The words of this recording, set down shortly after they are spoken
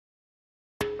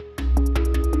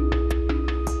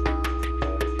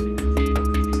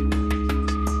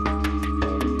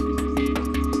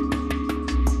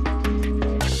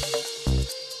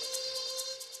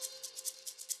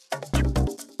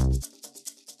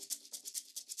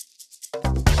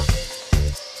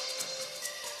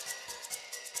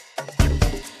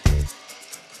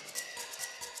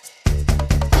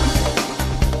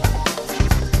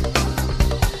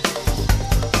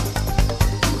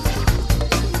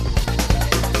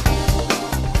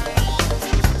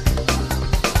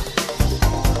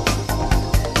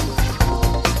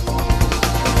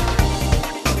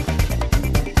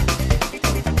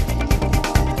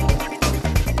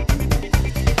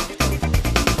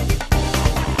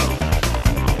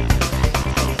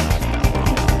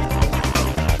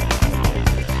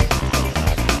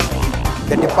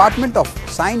The Department of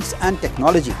Science and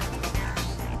Technology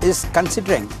is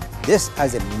considering this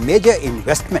as a major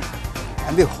investment,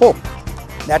 and we hope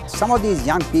that some of these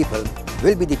young people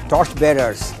will be the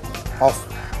torchbearers of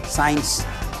science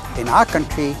in our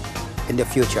country in the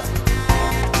future.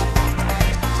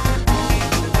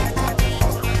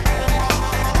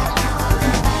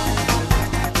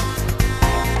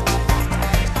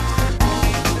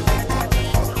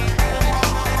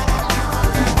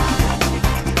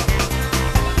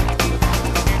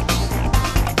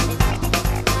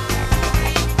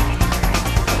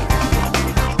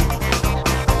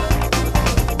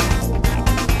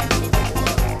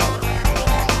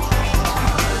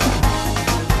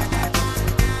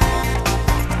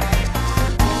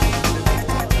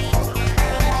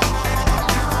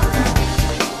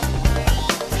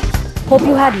 Hope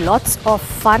you had lots of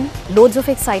fun, loads of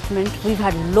excitement. We've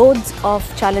had loads of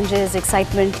challenges,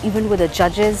 excitement, even with the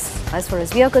judges. As far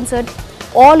as we are concerned,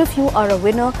 all of you are a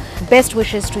winner. Best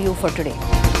wishes to you for today.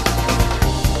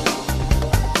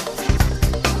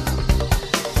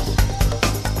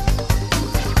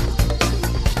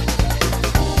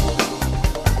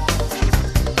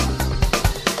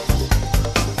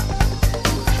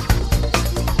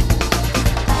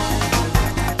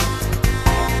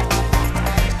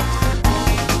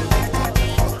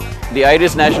 The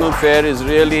IRIS National Fair is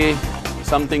really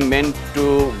something meant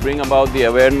to bring about the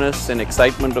awareness and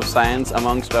excitement of science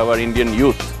amongst our Indian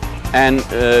youth. And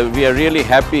we are really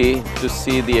happy to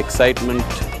see the excitement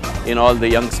in all the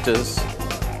youngsters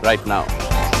right now.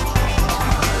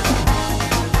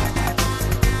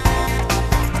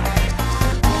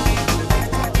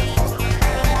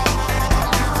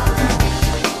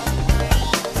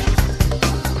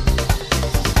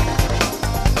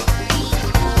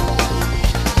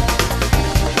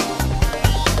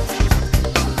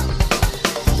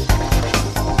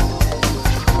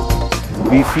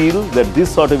 We feel that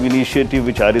this sort of initiative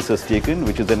which IRIS has taken,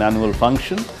 which is an annual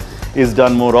function, is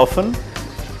done more often.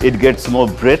 It gets more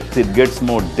breadth, it gets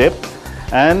more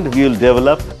depth, and we will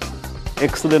develop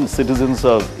excellent citizens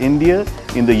of India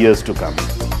in the years to come.